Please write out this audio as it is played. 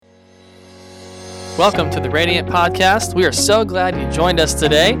Welcome to the Radiant Podcast. We are so glad you joined us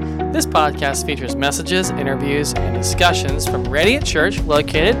today. This podcast features messages, interviews, and discussions from Radiant Church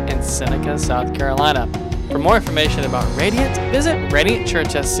located in Seneca, South Carolina. For more information about Radiant, visit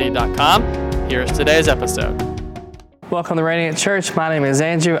radiantchurchsc.com. Here's today's episode. Welcome to Radiant Church. My name is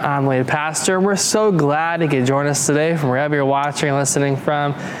Andrew. I'm lead pastor. We're so glad you could join us today from wherever you're watching and listening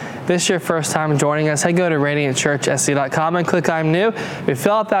from. If this is your first time joining us, go to radiantchurchsc.com and click I'm new. We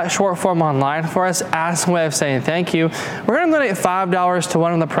fill out that short form online for us as a way of saying thank you. We're going to donate $5 to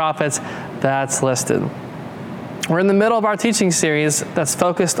one of the prophets that's listed. We're in the middle of our teaching series that's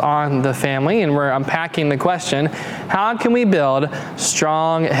focused on the family, and we're unpacking the question, how can we build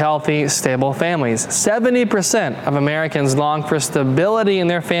strong, healthy, stable families? 70% of Americans long for stability in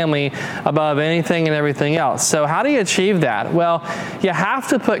their family above anything and everything else. So how do you achieve that? Well, you have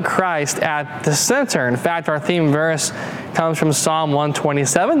to put Christ at the center. In fact, our theme verse comes from Psalm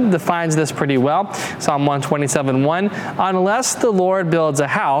 127, defines this pretty well. Psalm 127:1, unless the Lord builds a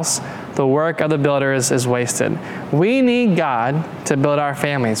house, the work of the builders is wasted. We need God to build our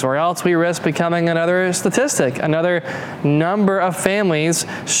families, or else we risk becoming another statistic, another number of families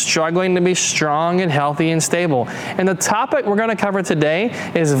struggling to be strong and healthy and stable. And the topic we're going to cover today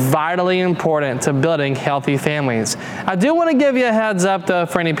is vitally important to building healthy families. I do want to give you a heads up, though,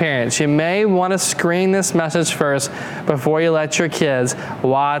 for any parents. You may want to screen this message first before you let your kids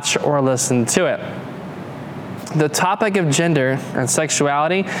watch or listen to it. The topic of gender and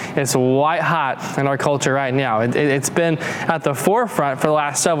sexuality is white hot in our culture right now. It's been at the forefront for the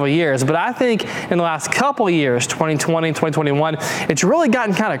last several years, but I think in the last couple years, 2020, 2021, it's really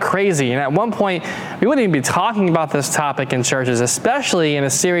gotten kind of crazy. And at one point, we wouldn't even be talking about this topic in churches, especially in a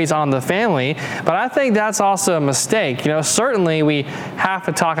series on the family. But I think that's also a mistake. Certainly we have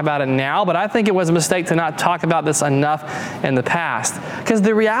to talk about it now, but I think it was a mistake to not talk about this enough in the past. Because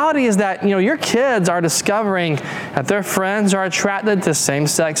the reality is that, your kids are discovering that their friends are attracted to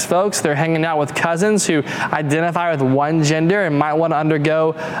same-sex folks. They're hanging out with cousins who identify with one gender and might want to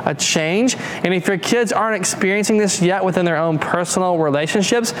undergo a change. And if your kids aren't experiencing this yet within their own personal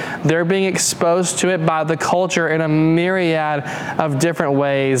relationships, they're being exposed to it by the culture in a myriad of different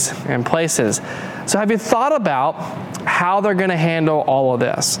ways and places. So have you thought about how they're going to handle all of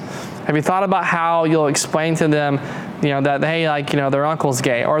this? Have you thought about how you'll explain to them that, hey, their uncle's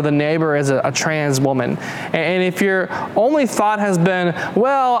gay, or the neighbor is a trans woman? And if your only thought has been,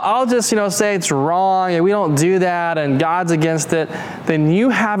 well, I'll just, say it's wrong, and we don't do that, and God's against it, then you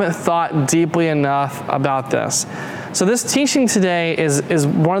haven't thought deeply enough about this. So this teaching today is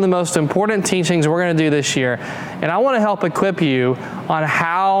one of the most important teachings we're going to do this year. And I want to help equip you on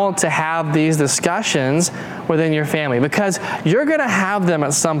how to have these discussions within your family, because you're going to have them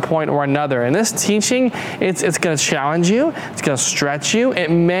at some point or another. And this teaching, it's going to challenge you. It's going to stretch you. It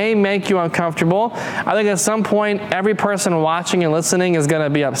may make you uncomfortable. I think at some point, every person watching and listening is going to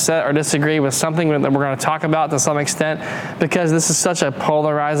be upset or disagree with something that we're going to talk about to some extent, because this is such a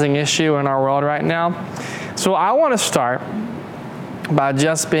polarizing issue in our world right now. So I want to start by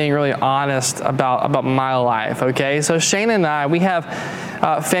just being really honest about my life, okay? So Shane and I, we have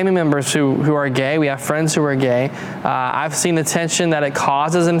family members who are gay. We have friends who are gay. I've seen the tension that it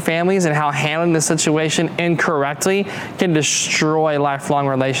causes in families and how handling the situation incorrectly can destroy lifelong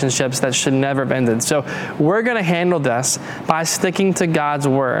relationships that should never have ended. So we're going to handle this by sticking to God's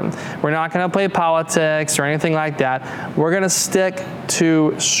word. We're not going to play politics or anything like that. We're going to stick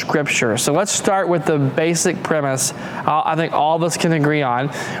to Scripture. So let's start with the basic premise I think all of us can agree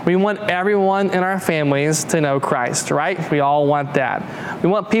on. We want everyone in our families to know Christ, right? We all want that. We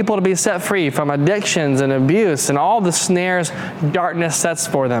want people to be set free from addictions and abuse and all the snares darkness sets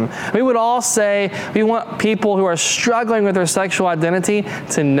for them. We would all say we want people who are struggling with their sexual identity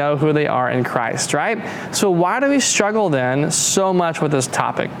to know who they are in Christ, right? So why do we struggle then so much with this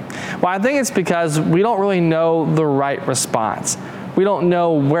topic? Well, I think it's because we don't really know the right response. We don't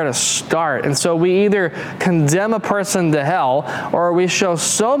know where to start. And so we either condemn a person to hell, or we show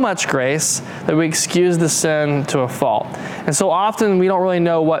so much grace that we excuse the sin to a fault. And so often we don't really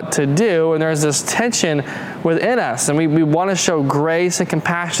know what to do, and there's this tension within us. And we want to show grace and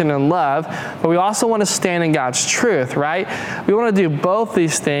compassion and love, but we also want to stand in God's truth, right? We want to do both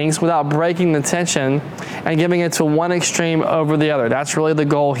these things without breaking the tension and giving it to one extreme over the other. That's really the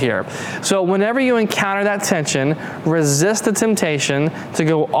goal here. So whenever you encounter that tension, resist the temptation to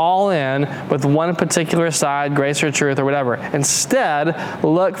go all in with one particular side, grace or truth or whatever. Instead,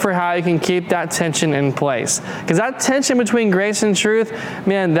 look for how you can keep that tension in place. Because that tension between grace and truth,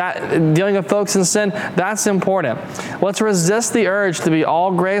 man, that dealing with folks in sin, that's important. Let's resist the urge to be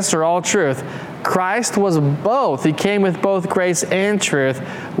all grace or all truth. Christ was both. He came with both grace and truth.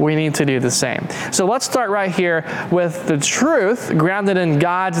 We need to do the same. So let's start right here with the truth grounded in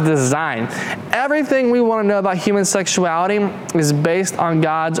God's design. Everything we want to know about human sexuality is based on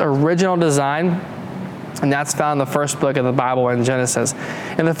God's original design. And that's found in the first book of the Bible in Genesis.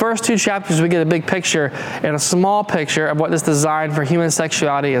 In the first 2 chapters, we get a big picture and a small picture of what this design for human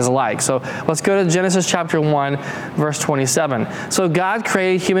sexuality is like. So let's go to Genesis chapter 1, verse 27. So God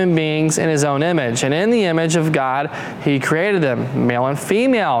created human beings in his own image. And in the image of God, he created them. Male and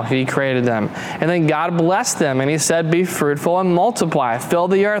female, he created them. And then God blessed them. And he said, be fruitful and multiply. Fill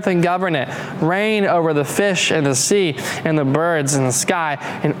the earth and govern it. Reign over the fish in the sea and the birds in the sky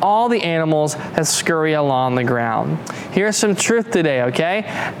and all the animals that scurry along the ground. Here's some truth today, okay?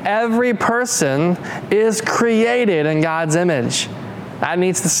 Every person is created in God's image. That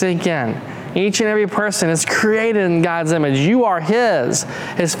needs to sink in. Each and every person is created in God's image. You are his.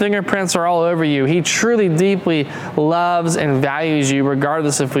 His fingerprints are all over you. He truly, deeply loves and values you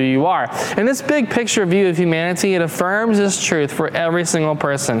regardless of who you are. And this big picture view of humanity, it affirms this truth for every single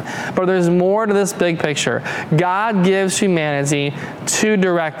person. But there's more to this big picture. God gives humanity 2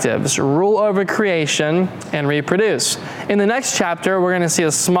 directives: rule over creation and reproduce. In the next chapter, we're going to see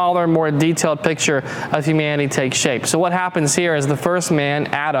a smaller, more detailed picture of humanity take shape. So what happens here is the first man,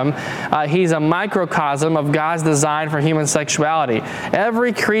 Adam, he's a microcosm of God's design for human sexuality.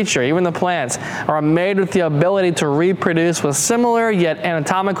 Every creature, even the plants, are made with the ability to reproduce with similar yet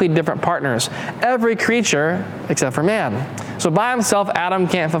anatomically different partners. Every creature except for man. So by himself, Adam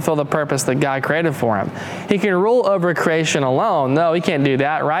can't fulfill the purpose that God created for him. He can rule over creation alone. No, he can't do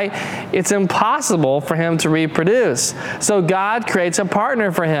that, right? It's impossible for him to reproduce. So God creates a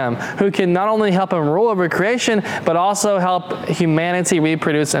partner for him who can not only help him rule over creation, but also help humanity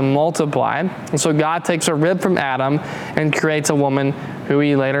reproduce and multiply. And so God takes a rib from Adam and creates a woman who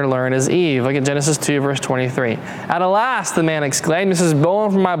we later learn is Eve. Look at Genesis 2, verse 23. At last, the man exclaimed, this is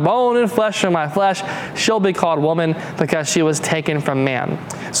bone from my bone and flesh from my flesh. She'll be called woman because she was taken from man.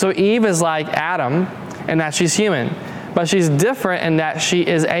 So Eve is like Adam in that she's human, but she's different in that she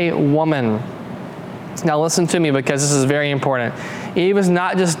is a woman. Now listen to me because this is very important. Eve is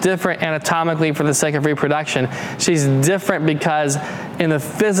not just different anatomically for the sake of reproduction. She's different because in the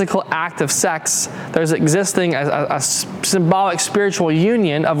physical act of sex, there's existing a symbolic spiritual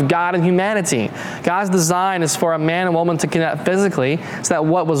union of God and humanity. God's design is for a man and woman to connect physically so that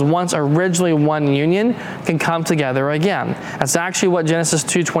what was once originally one union can come together again. That's actually what Genesis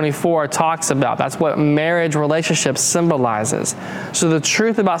 2:24 talks about. That's what marriage relationship symbolizes. So the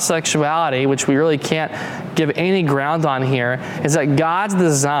truth about sexuality, which we really can't give any ground on here, is that God's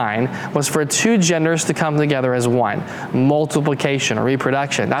design was for 2 genders to come together as one. Multiplication or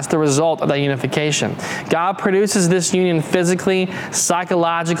reproduction. That's the result of that unification. God produces this union physically,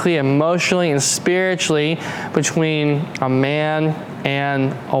 psychologically, emotionally, and spiritually between a man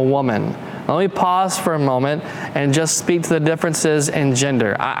and a woman. Let me pause for a moment and just speak to the differences in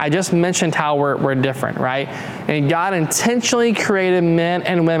gender. I just mentioned how we're different, right? And God intentionally created men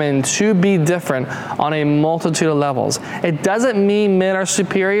and women to be different on a multitude of levels. It doesn't mean men are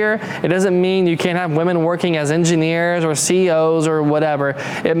superior. It doesn't mean you can't have women working as engineers or CEOs or whatever.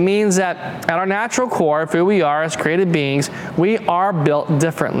 It means that at our natural core of who we are as created beings, we are built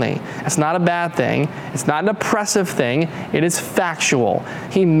differently. It's not a bad thing. It's not an oppressive thing. It is factual.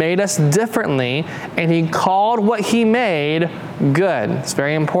 He made us differently, and he called what he made good. It's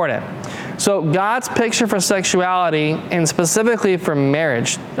very important. So God's picture for sexuality, and specifically for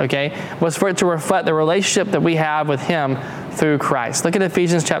marriage, okay, was for it to reflect the relationship that we have with him through Christ. Look at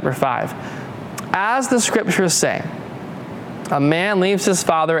Ephesians chapter 5. As the scriptures say, a man leaves his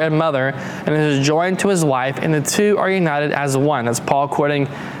father and mother and is joined to his wife, and the 2 are united as one. That's Paul quoting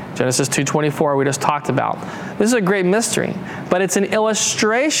Genesis 2:24 we just talked about. This is a great mystery, but it's an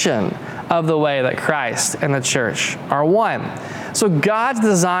illustration of the way that Christ and the church are one. So God's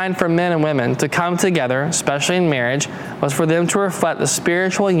design for men and women to come together, especially in marriage, was for them to reflect the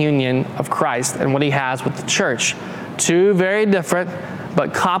spiritual union of Christ and what he has with the church. 2 very different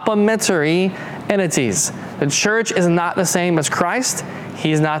but complementary entities. The church is not the same as Christ.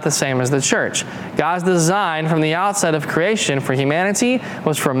 He's not the same as the church. God's design from the outset of creation for humanity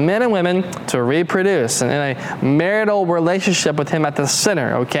was for men and women to reproduce and in a marital relationship with him at the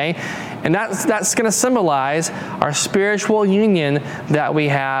center, okay? And that's going to symbolize our spiritual union that we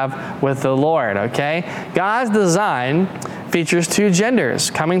have with the Lord, okay? God's design features 2 genders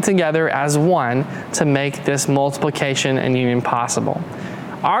coming together as one to make this multiplication and union possible.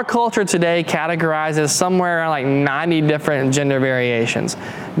 Our culture today categorizes somewhere around like 90 different gender variations.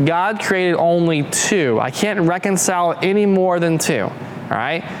 God created only 2. I can't reconcile any more than 2. all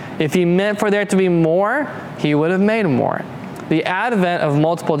right? If he meant for there to be more, he would have made more. The advent of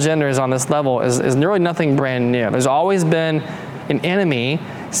multiple genders on this level is really nothing brand new. There's always been an enemy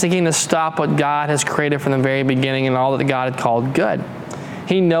seeking to stop what God has created from the very beginning and all that God had called good.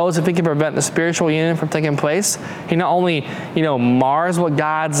 He knows if he can prevent the spiritual union from taking place, he not only, mars what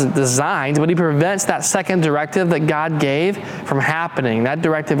God's designed, but he prevents that second directive that God gave from happening. That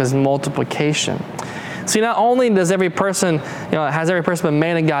directive is multiplication. See, not only does every person, has every person been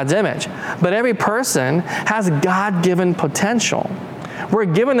made in God's image, but every person has God-given potential. We're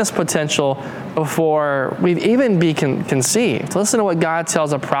given this potential before we've even been conceived. Listen to what God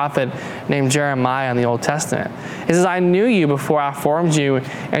tells a prophet named Jeremiah in the Old Testament. He says, I knew you before I formed you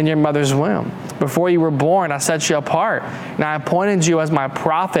in your mother's womb. Before you were born, I set you apart, and I appointed you as my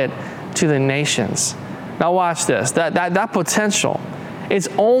prophet to the nations. Now watch this. That potential, it's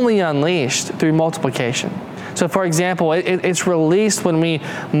only unleashed through multiplication. So for example, it's released when we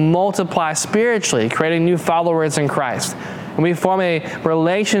multiply spiritually, creating new followers in Christ. When we form a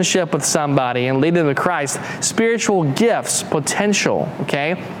relationship with somebody and lead them to Christ, spiritual gifts, potential,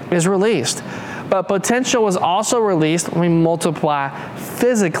 is released. But potential is also released when we multiply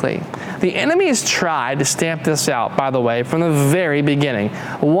physically. The enemy has tried to stamp this out, by the way, from the very beginning.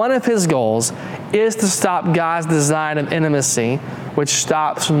 One of his goals is to stop God's design of intimacy, which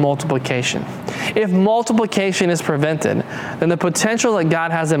stops multiplication. If multiplication is prevented, then the potential that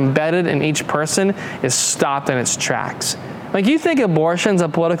God has embedded in each person is stopped in its tracks. Like, you think abortion's a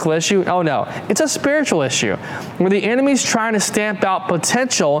political issue? Oh no, it's a spiritual issue where the enemy's trying to stamp out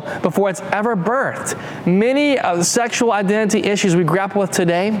potential before it's ever birthed. Many of the sexual identity issues we grapple with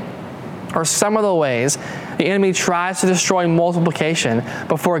today are some of the ways the enemy tries to destroy multiplication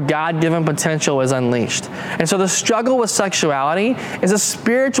before God-given potential is unleashed. And so the struggle with sexuality is a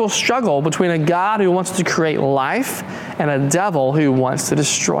spiritual struggle between a God who wants to create life and a devil who wants to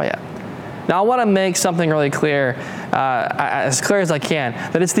destroy it. Now, I want to make something really clear, as clear as I can,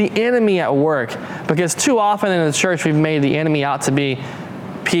 that it's the enemy at work, because too often in the church we've made the enemy out to be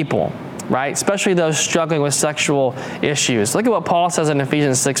people, right? Especially those struggling with sexual issues. Look at what Paul says in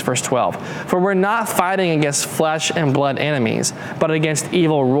Ephesians 6, verse 12. For we're not fighting against flesh and blood enemies, but against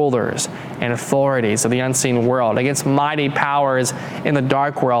evil rulers and authorities of the unseen world, against mighty powers in the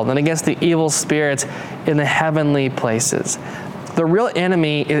dark world, and against the evil spirits in the heavenly places. The real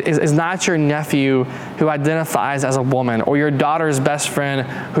enemy is not your nephew who identifies as a woman or your daughter's best friend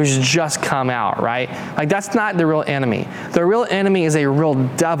who's just come out, right? Like, that's not the real enemy. The real enemy is a real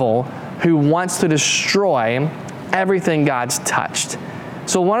devil who wants to destroy everything God's touched.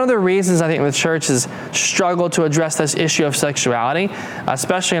 So one of the reasons I think the church has struggled to address this issue of sexuality,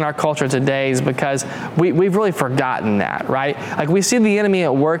 especially in our culture today, is because we've really forgotten that, right? Like, we see the enemy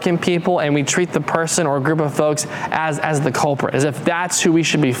at work in people and we treat the person or group of folks as the culprit, as if that's who we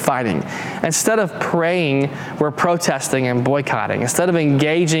should be fighting. Instead of praying, we're protesting and boycotting. Instead of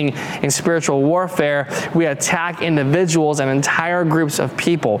engaging in spiritual warfare, we attack individuals and entire groups of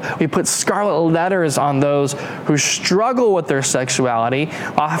people. We put scarlet letters on those who struggle with their sexuality,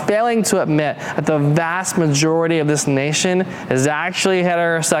 while failing to admit that the vast majority of this nation is actually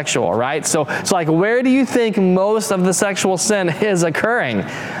heterosexual, right? So like, where do you think most of the sexual sin is occurring?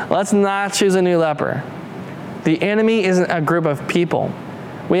 Let's not choose a new leper. The enemy isn't a group of people.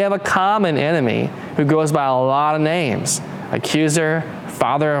 We have a common enemy who goes by a lot of names. Accuser,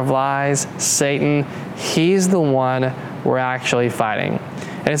 father of lies, Satan. He's the one we're actually fighting.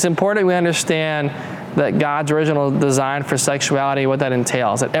 And it's important we understand that God's original design for sexuality, what that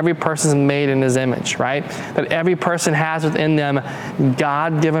entails, that every person is made in his image, right? That every person has within them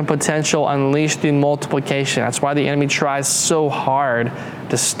God-given potential unleashed through multiplication. That's why the enemy tries so hard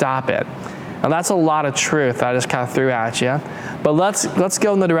to stop it. Now, that's a lot of truth I just kind of threw at you, but let's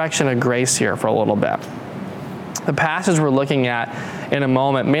go in the direction of grace here for a little bit. The passage we're looking at in a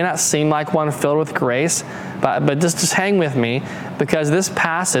moment may not seem like one filled with grace, but just hang with me, because this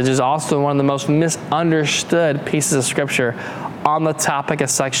passage is also one of the most misunderstood pieces of Scripture on the topic of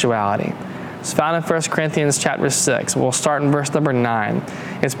sexuality. It's found in 1 Corinthians chapter 6. We'll start in verse number 9.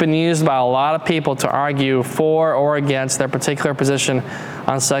 It's been used by a lot of people to argue for or against their particular position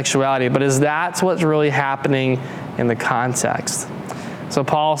on sexuality, but is that what's really happening in the context? So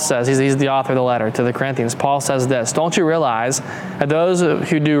Paul says, he's the author of the letter to the Corinthians. Paul says this: don't you realize that those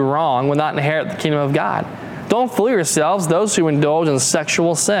who do wrong will not inherit the kingdom of God? Don't fool yourselves. Those who indulge in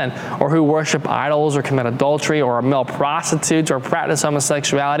sexual sin, or who worship idols, or commit adultery, or are male prostitutes, or practice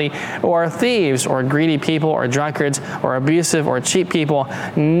homosexuality, or are thieves, or greedy people, or drunkards, or abusive, or cheat people,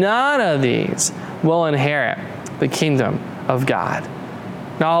 none of these will inherit the kingdom of God.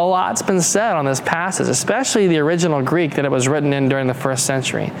 Now, a lot's been said on this passage, especially the original Greek that it was written in during the first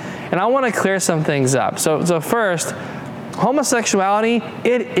century. And I want to clear some things up. So first, homosexuality,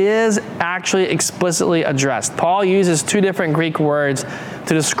 it is actually explicitly addressed. Paul uses two different Greek words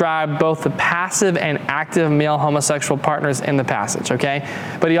to describe both the passive and active male homosexual partners in the passage, okay?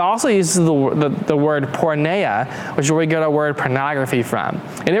 But he also uses the word porneia, which is where we get our word pornography from.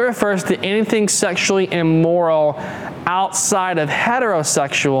 And it refers to anything sexually immoral outside of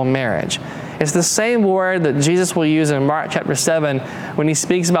heterosexual marriage. It's the same word that Jesus will use in Mark chapter 7 when he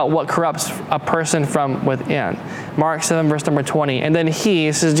speaks about what corrupts a person from within. Mark 7 verse number 20. And then he,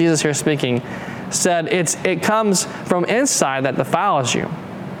 this is Jesus here speaking, said it comes from inside that defiles you.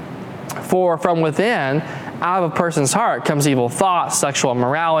 For from within, out of a person's heart comes evil thoughts, sexual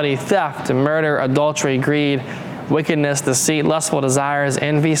immorality, theft, murder, adultery, greed, wickedness, deceit, lustful desires,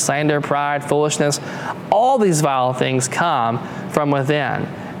 envy, slander, pride, foolishness. All these vile things come from within,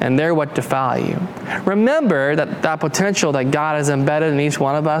 and they're what defile you. Remember that potential that God has embedded in each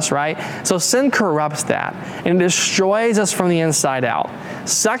one of us, right? So sin corrupts that, and it destroys us from the inside out.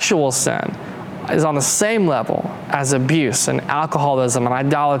 Sexual sin is on the same level as abuse and alcoholism and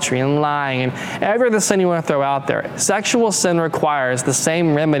idolatry and lying and every other sin you want to throw out there. Sexual sin requires the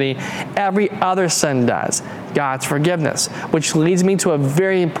same remedy every other sin does, God's forgiveness, which leads me to a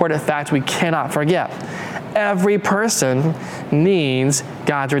very important fact we cannot forget. Every person needs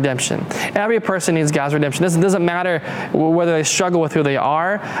God's redemption. Every person needs God's redemption. It doesn't matter whether they struggle with who they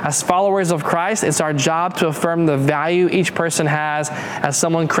are. As followers of Christ, it's our job to affirm the value each person has as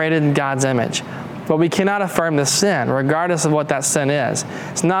someone created in God's image. But we cannot affirm the sin, regardless of what that sin is.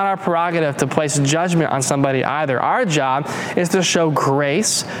 It's not our prerogative to place judgment on somebody either. Our job is to show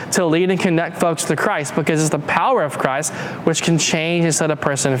grace, to lead and connect folks to Christ, because it's the power of Christ which can change and set a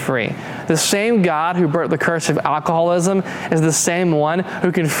person free. The same God who broke the curse of alcoholism is the same one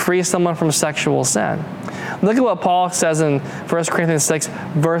who can free someone from sexual sin. Look at what Paul says in 1 Corinthians 6,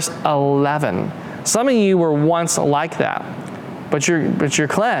 verse 11. Some of you were once like that, but you're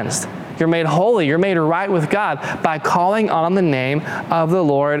cleansed. You're made holy. You're made right with God by calling on the name of the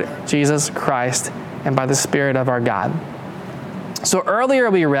Lord Jesus Christ and by the Spirit of our God. So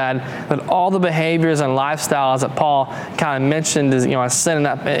earlier we read that all the behaviors and lifestyles that Paul kind of mentioned as, as sin in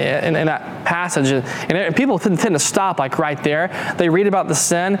that passage, and people tend to stop like right there. They read about the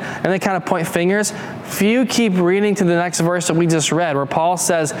sin and they kind of point fingers. Few keep reading to the next verse that we just read, where Paul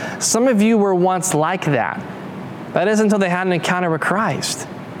says, some of you were once like that. That is until they had an encounter with Christ.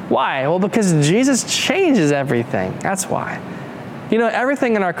 Why? Well, because Jesus changes everything. That's why.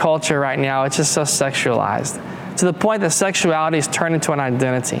 Everything in our culture right now, it's just so sexualized, to the point that sexuality is turned into an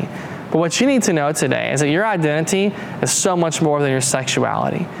identity. But what you need to know today is that your identity is so much more than your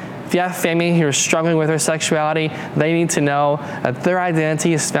sexuality. If you have family who are struggling with their sexuality, they need to know that their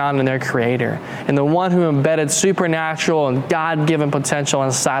identity is found in their Creator, and the one who embedded supernatural and God-given potential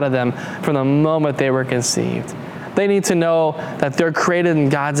inside of them from the moment they were conceived. They need to know that they're created in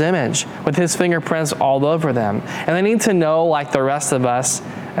God's image with His fingerprints all over them. And they need to know, like the rest of us,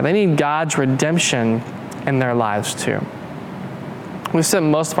 that they need God's redemption in their lives too. We've spent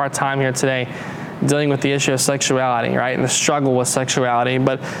most of our time here today dealing with the issue of sexuality, right, and the struggle with sexuality.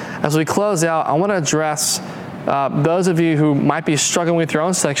 But as we close out, I want to address those of you who might be struggling with your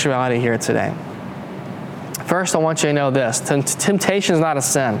own sexuality here today. First, I want you to know this. Temptation is not a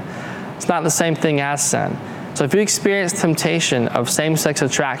sin. It's not the same thing as sin. So if you experience temptation of same-sex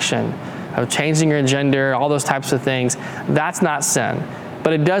attraction, of changing your gender, all those types of things, that's not sin.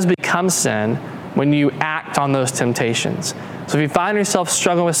 But it does become sin when you act on those temptations. So if you find yourself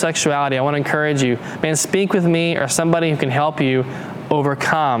struggling with sexuality, I want to encourage you, speak with me or somebody who can help you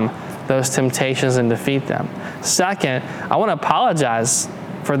overcome those temptations and defeat them. Second, I want to apologize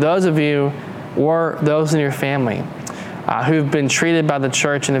for those of you or those in your family who've been treated by the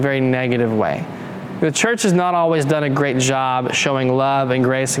church in a very negative way. The church has not always done a great job showing love and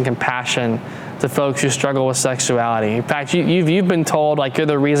grace and compassion to folks who struggle with sexuality. In fact, you've been told like you're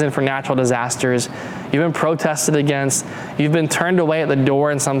the reason for natural disasters. You've been protested against. You've been turned away at the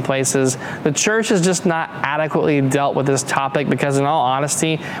door in some places. The church has just not adequately dealt with this topic because, in all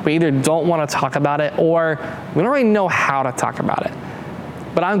honesty, we either don't want to talk about it or we don't really know how to talk about it.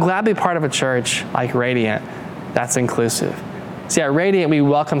 But I'm glad to be part of a church like Radiant that's inclusive. See, at Radiant, we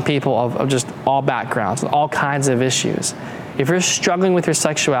welcome people of just all backgrounds, all kinds of issues. If you're struggling with your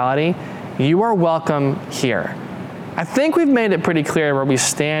sexuality, you are welcome here. I think we've made it pretty clear where we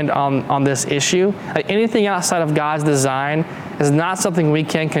stand on this issue. Like anything outside of God's design is not something we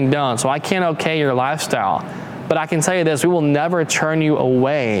can condone. So I can't okay your lifestyle. But I can tell you this, we will never turn you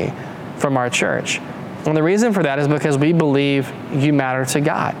away from our church. And the reason for that is because we believe you matter to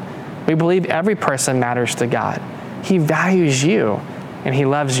God. We believe every person matters to God. He values you, and He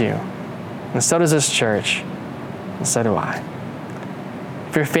loves you. And so does this church, and so do I.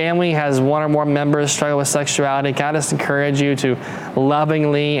 If your family has one or more members struggle with sexuality, can I just encourage you to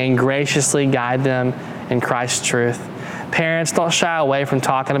lovingly and graciously guide them in Christ's truth? Parents, don't shy away from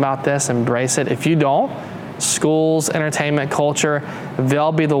talking about this. Embrace it. If you don't, schools, entertainment, culture,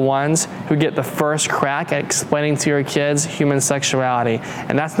 they'll be the ones who get the first crack at explaining to your kids human sexuality.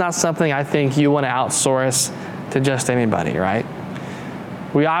 And that's not something I think you want to outsource to just anybody, right?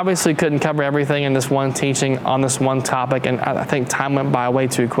 We obviously couldn't cover everything in this one teaching on this one topic, and I think time went by way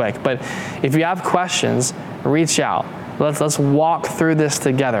too quick. But if you have questions, reach out. Let's walk through this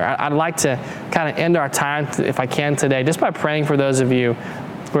together. I'd like to kind of end our time, if I can today, just by praying for those of you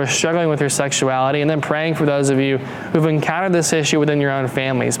who are struggling with your sexuality, and then praying for those of you who've encountered this issue within your own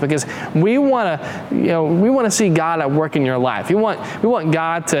families, because we want to see God at work in your life. We want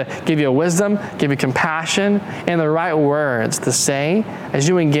God to give you wisdom, give you compassion, and the right words to say as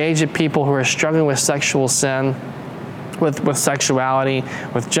you engage with people who are struggling with sexual sin, with sexuality,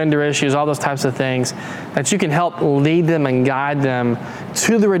 with gender issues, all those types of things, that you can help lead them and guide them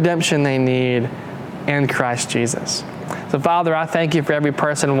to the redemption they need in Christ Jesus. So, Father, I thank you for every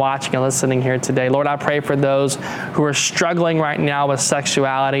person watching and listening here today. Lord, I pray for those who are struggling right now with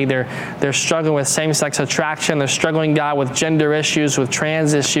sexuality. They're struggling with same-sex attraction. They're struggling, God, with gender issues, with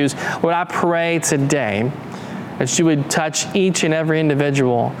trans issues. Lord, I pray today that you would touch each and every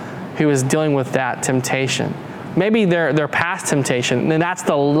individual who is dealing with that temptation. Maybe they're past temptation, and that's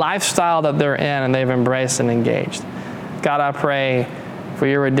the lifestyle that they're in and they've embraced and engaged. God, I pray for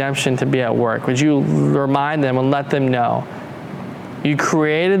your redemption to be at work. Would you remind them and let them know you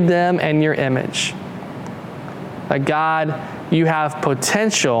created them in your image? That God, you have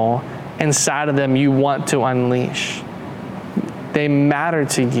potential inside of them you want to unleash. They matter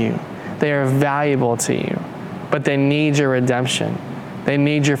to you. They are valuable to you, but they need your redemption. They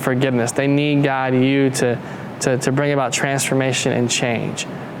need your forgiveness. They need, God, you to bring about transformation and change.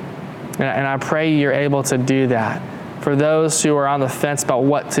 And I pray you're able to do that. For those who are on the fence about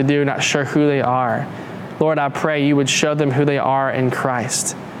what to do, not sure who they are, Lord, I pray you would show them who they are in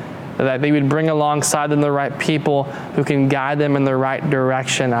Christ, that they would bring alongside them the right people who can guide them in the right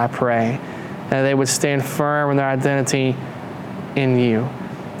direction, I pray, and they would stand firm in their identity in you.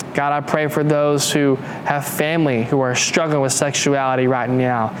 God, I pray for those who have family who are struggling with sexuality right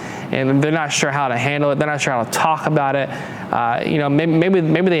now, and they're not sure how to handle it. They're not sure how to talk about it.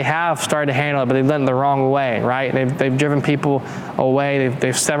 Maybe they have started to handle it, but they've done it the wrong way, right? They've driven people away.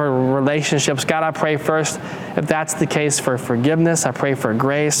 They've severed relationships. God, I pray first, if that's the case, for forgiveness. I pray for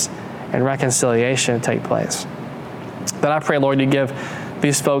grace and reconciliation to take place. But I pray, Lord, you give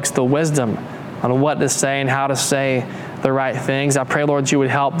these folks the wisdom on what to say and how to say the right things. I pray, Lord, you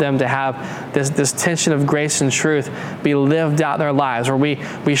would help them to have this tension of grace and truth be lived out in their lives, where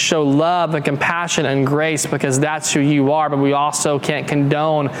we show love and compassion and grace because that's who you are, but we also can't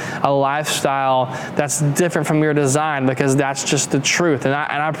condone a lifestyle that's different from your design because that's just the truth. And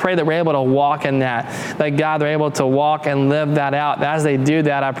I pray that we're able to walk in that God, they're able to walk and live that out. And as they do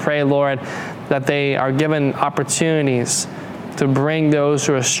that, I pray, Lord, that they are given opportunities to bring those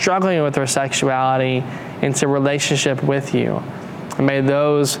who are struggling with their sexuality into relationship with you. And may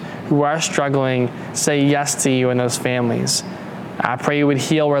those who are struggling say yes to you in those families. I pray you would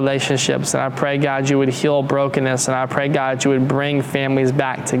heal relationships, and I pray, God, you would heal brokenness, and I pray, God, you would bring families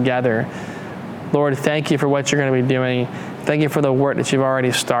back together. Lord, thank you for what you're going to be doing. Thank you for the work that you've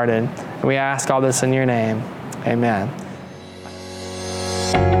already started. And we ask all this in your name. Amen.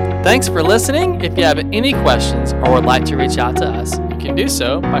 Thanks for listening. If you have any questions or would like to reach out to us, you can do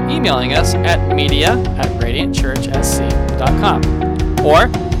so by emailing us at media@radiantchurchsc.com or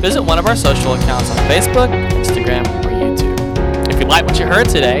visit one of our social accounts on Facebook, Instagram, or YouTube. If you like what you heard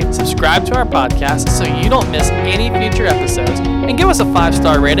today, subscribe to our podcast so you don't miss any future episodes, and give us a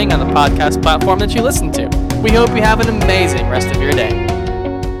 5-star rating on the podcast platform that you listen to. We hope you have an amazing rest of your day.